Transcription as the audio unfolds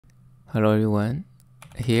Hello everyone,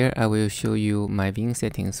 here I will show you my Vim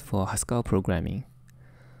settings for Haskell programming.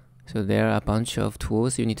 So there are a bunch of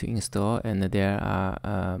tools you need to install, and there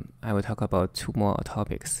are I will talk about two more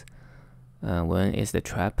topics. One is the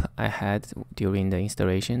trap I had during the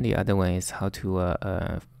installation, the other one is how to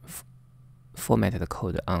format the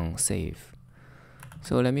code on save.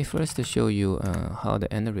 So let me first show you how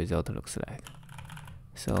the end result looks like.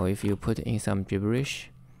 So if you put in some gibberish,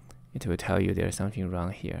 it will tell you there's something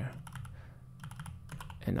wrong here.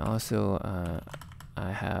 And also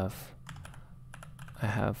I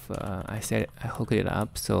hooked it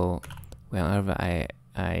up, so whenever I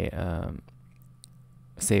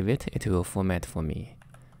save it, it will format for me.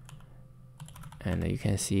 And you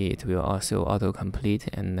can see it will also autocomplete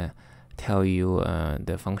and tell you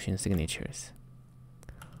the function signatures.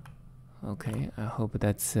 Okay, I hope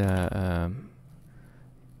that's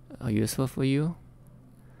useful for you.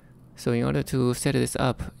 So in order to set this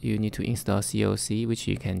up, you need to install CLC, which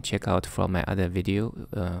you can check out from my other video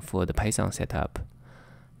for the Python setup.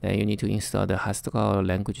 Then you need to install the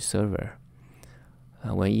haskell-language-server.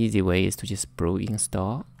 One easy way is to just brew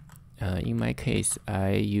install. In my case,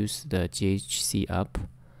 I use the GHC up,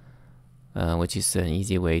 which is an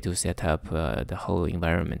easy way to set up the whole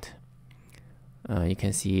environment. You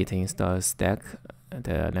can see it installs stack,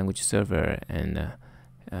 the language server, and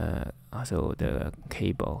also the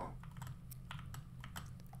cable.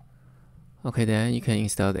 Okay, then you can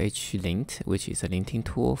install the hlint, which is a linting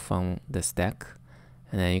tool from the stack,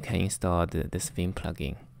 and then you can install this Vim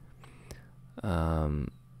plugin. Yeah,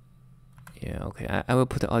 okay. I will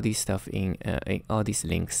put all these stuff in all these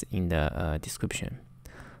links in the description.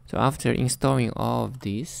 So after installing all of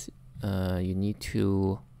these, you need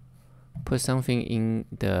to put something in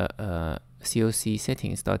the COC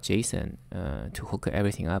settings.json to hook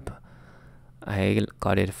everything up. I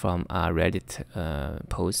got it from a Reddit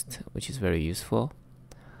post, which is very useful.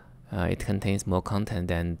 It contains more content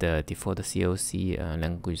than the default COC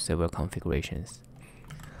language server configurations.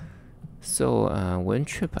 So one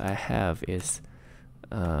trap I have is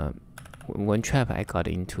one trap I got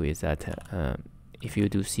into is that if you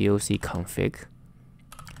do COC config,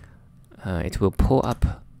 it will pull up.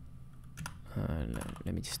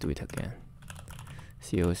 Let me just do it again.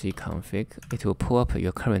 COC config, it will pull up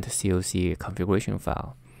your current COC configuration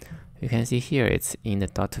file. You can see here it's in the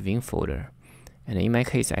 .vim folder, and in my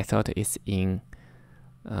case I thought it's in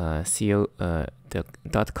the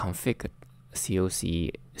 .config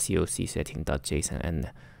COC setting.json, and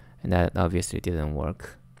that obviously didn't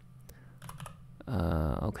work.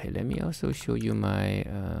 Okay, let me also show you my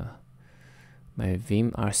my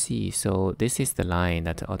Vim RC. So this is the line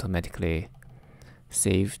that automatically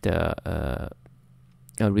saved the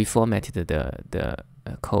reformatted the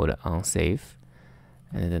code on save,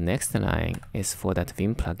 and the next line is for that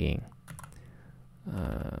Vim plugin,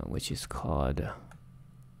 which is called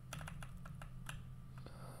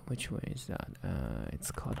which one is that?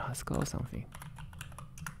 It's called Haskell something.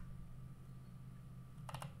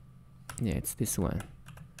 Yeah, it's this one.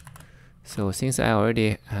 So since I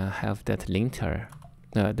already have that linter,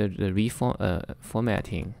 the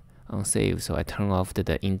formatting on save, so I turn off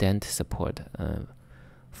the indent support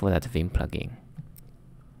for that Vim plugin.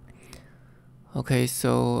 Okay,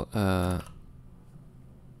 so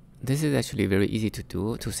this is actually very easy to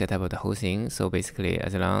do, to set up the whole thing. So basically,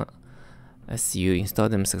 as long as you install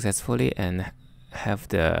them successfully and have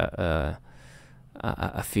the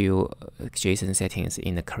a few JSON settings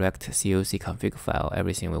in the correct COC config file,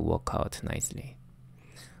 everything will work out nicely.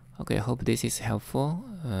 Okay, I hope this is helpful.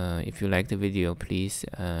 If you like the video, please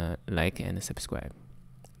like and subscribe.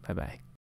 Bye bye.